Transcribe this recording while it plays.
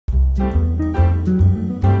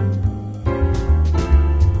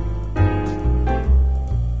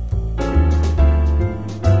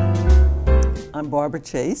I'm Barbara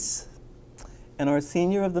Chase, and our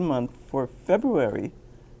Senior of the Month for February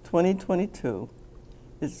 2022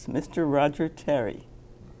 is Mr. Roger Terry.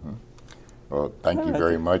 Well, thank you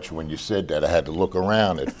very much. When you said that, I had to look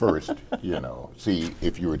around at first, see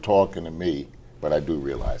if you were talking to me, but I do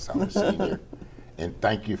realize I'm a senior. And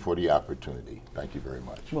thank you for the opportunity. Thank you very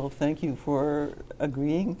much. Well, thank you for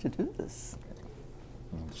agreeing to do this.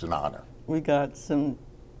 It's an honor. We got some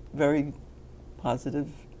very positive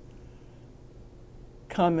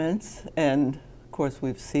comments, and of course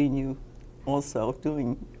we've seen you also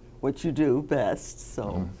doing what you do best,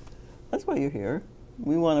 so that's why you're here.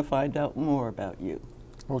 We want to find out more about you.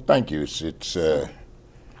 Well, thank you. It's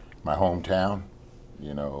my hometown.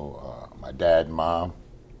 My dad and mom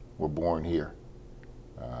were born here.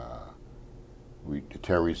 The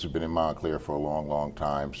Terrys have been in Montclair for a long, long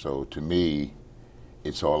time, so to me,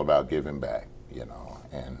 it's all about giving back,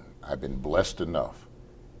 and I've been blessed enough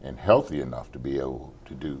and healthy enough to be able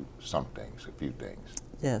to do some things, a few things.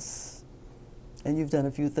 Yes, and you've done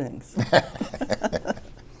a few things.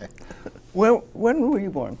 When were you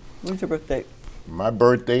born? When's your birthday? My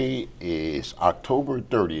birthday is October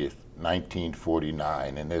 30th,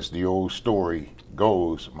 1949, and as the old story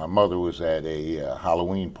goes, my mother was at a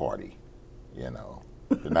Halloween party,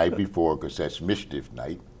 the night before, because that's mischief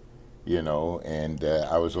night, and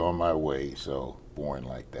I was on my way, so born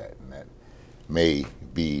like that, and that may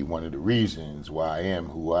be one of the reasons why I am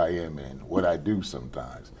who I am and what I do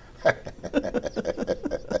sometimes.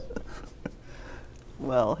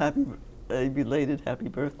 Well, a belated happy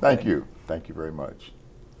birthday. Thank you. Thank you very much.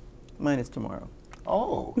 Mine is tomorrow.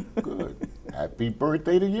 Oh, good. Happy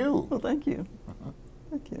birthday to you. Well, thank you.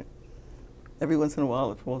 Thank you. Every once in a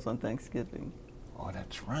while it falls on Thanksgiving. Oh,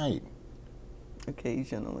 that's right.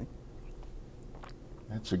 Occasionally.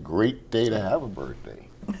 That's a great day to have a birthday.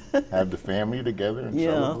 Have the family together and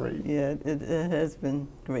celebrate. Yeah, it has been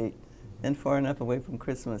great, and far enough away from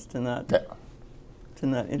Christmas to not interfere.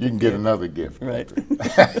 You can get another gift. Right.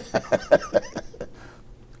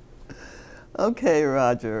 Okay,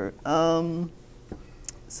 Roger.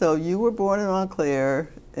 So you were born in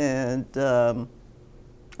Montclair, and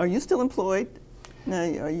are you still employed? Now,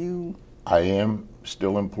 I am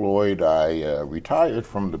still employed. I retired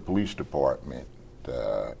from the police department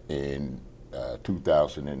in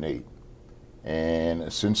 2008,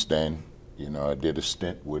 and since then, I did a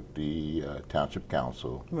stint with the Township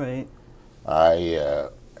Council. Right. I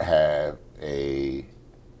have a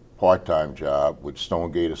part-time job with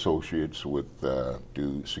Stonegate Associates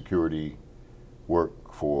do security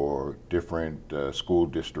work for different school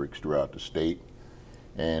districts throughout the state.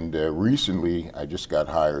 And recently, I just got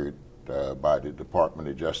hired by the Department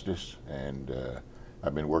of Justice, and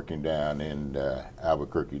I've been working down in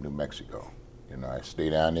Albuquerque, New Mexico. I stay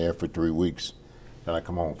down there for 3 weeks, then I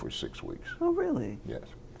come home for 6 weeks. Oh, really? Yes.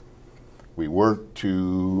 We work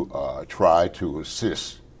to try to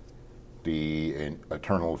assist the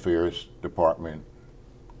Internal Affairs Department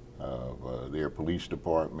of their police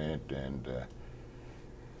department and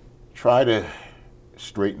try to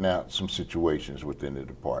straighten out some situations within the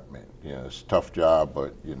department. It's a tough job,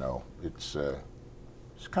 but it's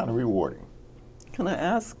kind of rewarding. Can I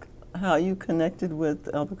ask how you connected with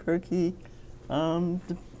Albuquerque,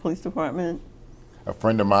 the police department? A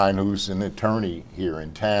friend of mine who's an attorney here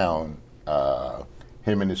in town,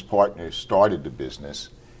 him and his partner started the business,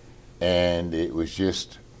 and it was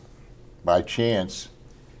just by chance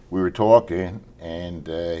we were talking, and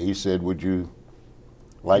he said, "Would you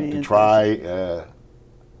like to try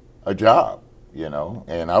a job?"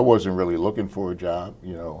 And I wasn't really looking for a job.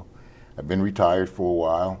 I've been retired for a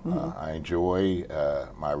while. I enjoy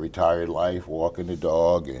my retired life, walking the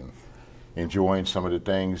dog and enjoying some of the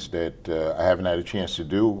things that I haven't had a chance to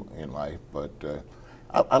do in life, but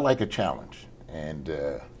I like a challenge, and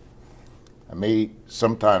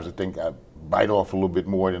sometimes I think I bite off a little bit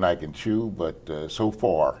more than I can chew, but so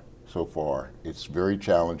far, it's very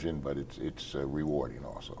challenging, but it's rewarding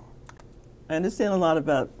also. I understand a lot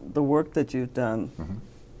about the work that you've done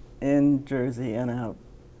in Jersey and out.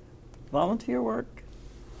 Volunteer work?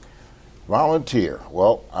 Volunteer.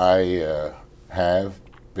 Well, I have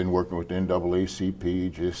been working with the NAACP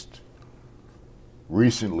just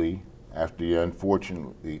recently after the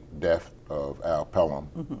unfortunate death of Al Pelham.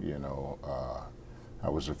 I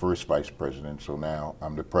was the first vice president, so now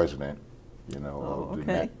I'm the president, of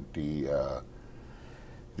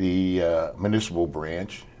the municipal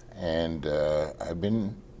branch, and I've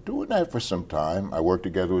been doing that for some time. I work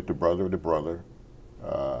together with the Brother of the Brother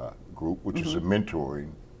group, which is a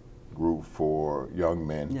mentoring group for young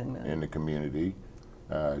men in the community.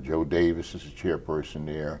 Joe Davis is the chairperson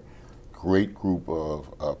there. Great group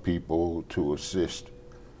of people to assist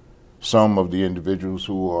some of the individuals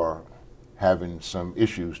who are having some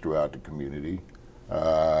issues throughout the community.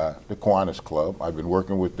 The Kiwanis Club, I've been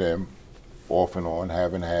working with them off and on,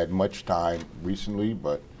 haven't had much time recently,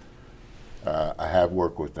 but I have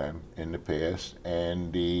worked with them in the past.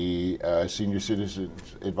 And the Senior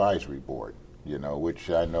Citizens Advisory Board, you know, which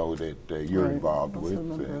I know that you're involved with,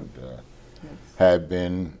 and have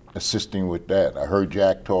been assisting with that. I heard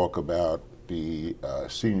Jack talk about the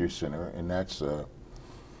Senior Center, and that's a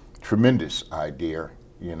tremendous idea.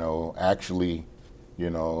 You know, actually, you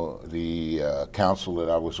know, the council that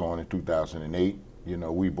I was on in 2008, you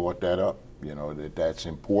know, we brought that up, you know, that's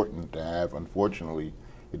important to have. Unfortunately,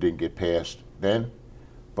 it didn't get passed then,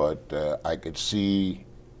 but I could see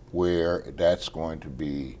where that's going to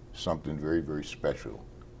be something very, very special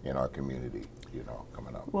in our community, you know,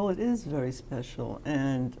 coming up. Well, it is very special,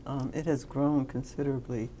 and it has grown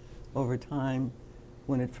considerably over time.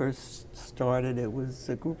 When it first started, it was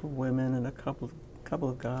a group of women and a couple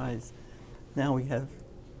of guys. Now we have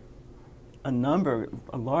a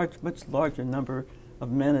much larger number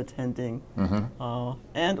of men attending,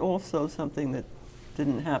 and also something that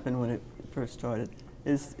didn't happen when it first started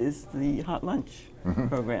is the hot lunch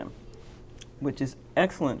program, which is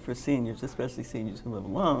excellent for seniors, especially seniors who live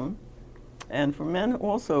alone, and for men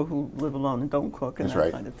also who live alone and don't cook and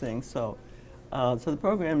that kind of thing. So, so the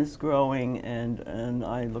program is growing, and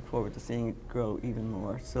I look forward to seeing it grow even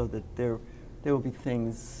more, so that there will be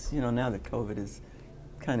things, you know, now that COVID is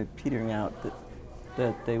kind of petering out,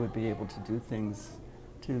 that they would be able to do things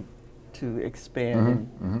to expand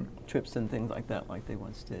trips and things like that, like they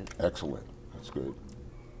once did. Excellent. That's good.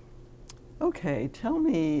 Okay, tell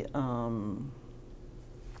me some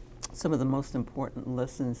of the most important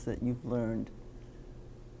lessons that you've learned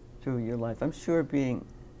through your life. I'm sure being,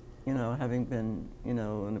 you know, having been, you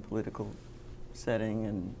know, in a political setting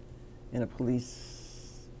and in a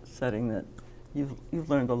police setting, that you've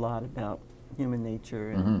learned a lot about human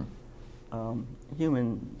nature and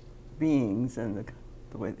human beings and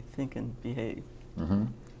the way they think and behave.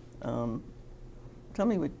 Tell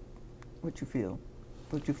me what you feel,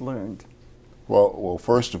 what you've learned. Well,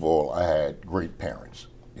 first of all, I had great parents.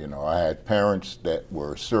 You know, I had parents that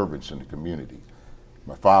were servants in the community.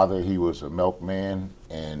 My father, he was a milkman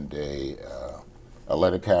and a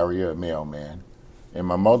letter carrier, a mailman. And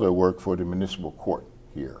my mother worked for the municipal court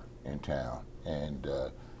here in town. And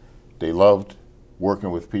they loved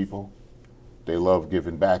working with people. They loved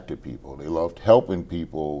giving back to people. They loved helping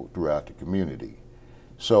people throughout the community.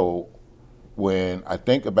 So when I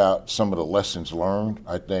think about some of the lessons learned,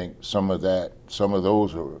 I think some of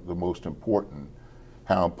those are the most important.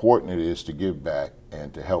 How important it is to give back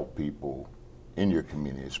and to help people in your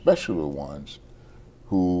community, especially the ones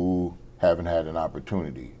who haven't had an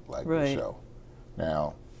opportunity like yourself.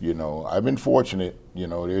 Now, you know, I've been fortunate, you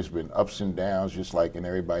know, there's been ups and downs just like in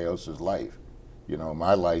everybody else's life. You know,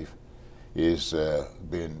 my life has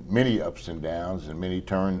been many ups and downs and many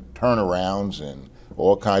turnarounds and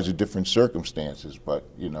all kinds of different circumstances. But,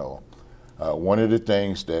 you know, one of the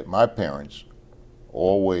things that my parents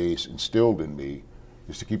always instilled in me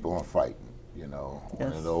is to keep on fighting. You know,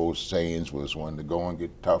 one of those sayings was, when the going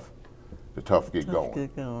get tough, the tough get going.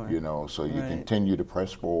 You know, so you continue to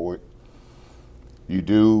press forward. You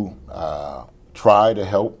do try to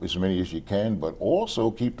help as many as you can, but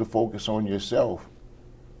also keep the focus on yourself,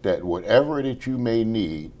 that whatever that you may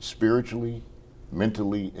need spiritually,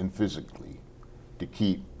 mentally, and physically, to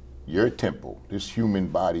keep your temple, this human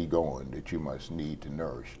body going, that you must need to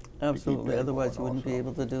nourish. Absolutely, otherwise you wouldn't be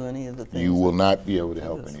able to do any of the things. You will not be able to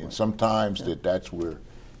help any. And sometimes that's where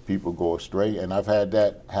people go astray, and I've had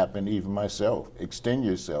that happen even myself. Extend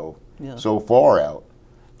yourself so far out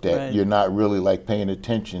that you're not really like paying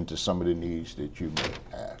attention to some of the needs that you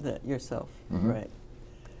may have. That yourself, right.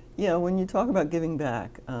 Yeah, when you talk about giving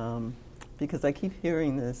back, because I keep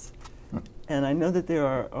hearing this, and I know that there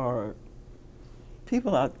are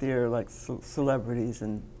people out there like celebrities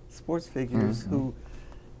and sports figures who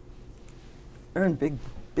earn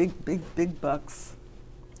big bucks,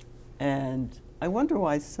 and I wonder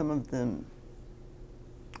why some of them,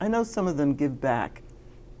 I know some of them give back,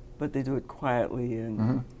 but they do it quietly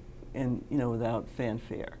and you know, without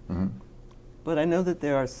fanfare. But I know that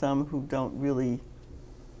there are some who don't really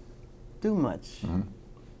do much,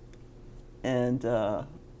 and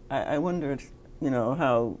I wonder, you know,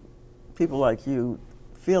 how people like you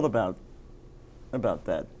feel about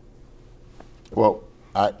that. Well,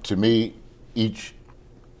 to me, each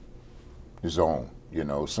his own. You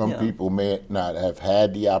know, some Yeah. people may not have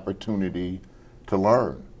had the opportunity to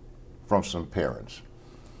learn from some parents,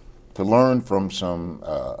 to learn from some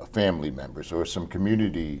family members or some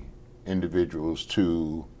community individuals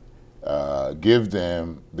to give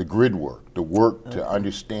them the grid work, the work to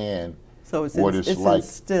understand So it's, what it's it's like.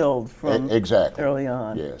 instilled from Exactly. early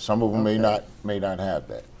on. Yeah, some of them Okay. may not have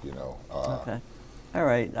that. You know. Okay. All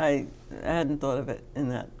right. I hadn't thought of it in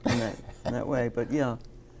that way, but yeah.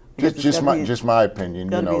 I guess it's gotta be- Just my opinion.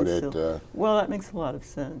 You gotta be know instilled. that. Well, that makes a lot of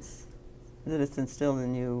sense. That it's instilled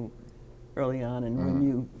in you early on, and Mm-hmm. when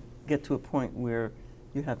you get to a point where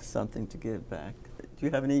you have something to give back. Do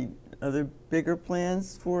you have any other bigger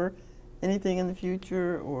plans for anything in the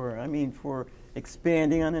future, or I mean, for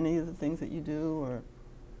expanding on any of the things that you do, or?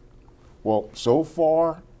 Well, so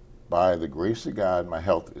far, by the grace of God, my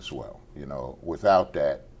health is well. You know, without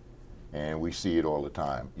that, and we see it all the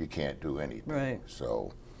time, you can't do anything. Right.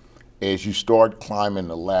 So, as you start climbing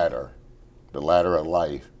the ladder of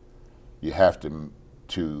life, you have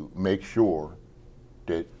to make sure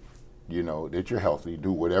that you know that you're healthy.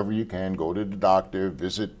 Do whatever you can. Go to the doctor.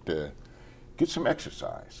 Visit. Get some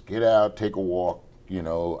exercise. Get out. Take a walk. You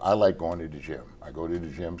know, I like going to the gym. I go to the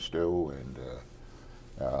gym still and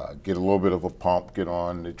get a little bit of a pump. Get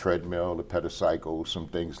on the treadmill, the pedicycle, some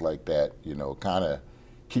things like that. You know, kind of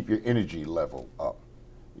keep your energy level up.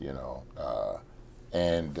 You know,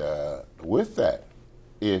 and with that,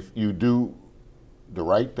 if you do the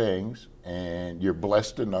right things and you're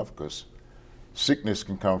blessed enough, because sickness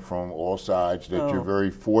can come from all sides, that you're Oh. very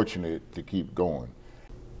fortunate to keep going.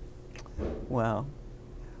 Wow.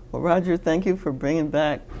 Well, Roger, thank you for bringing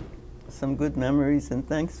back some good memories, and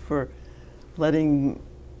thanks for letting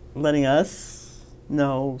us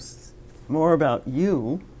know more about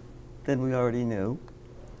you than we already knew.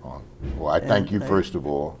 Well, I thank you, And first of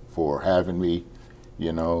all, for having me.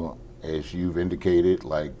 You know, as you've indicated,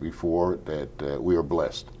 like before, that we are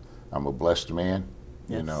blessed. I'm a blessed man.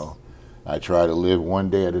 You Yes. know, I try to live one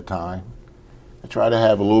day at a time. I try to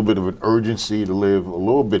have a little bit of an urgency to live a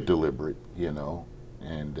little bit deliberate, you know,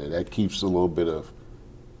 and that keeps a little bit of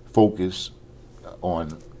focus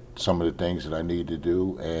on some of the things that I need to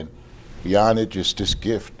do. And beyond it, just this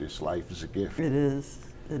gift. This life is a gift. It is.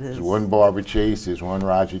 It is. There's one Barbara Chase, there's one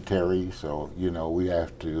Roger Terry, so, you know, we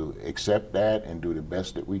have to accept that and do the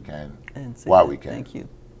best that we can And say while that. we can. Thank you.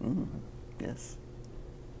 Mhm. Yes.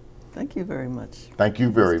 Thank you very much. Thank you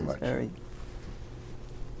very Mr. much. Terry.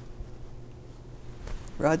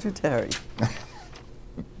 Roger Terry.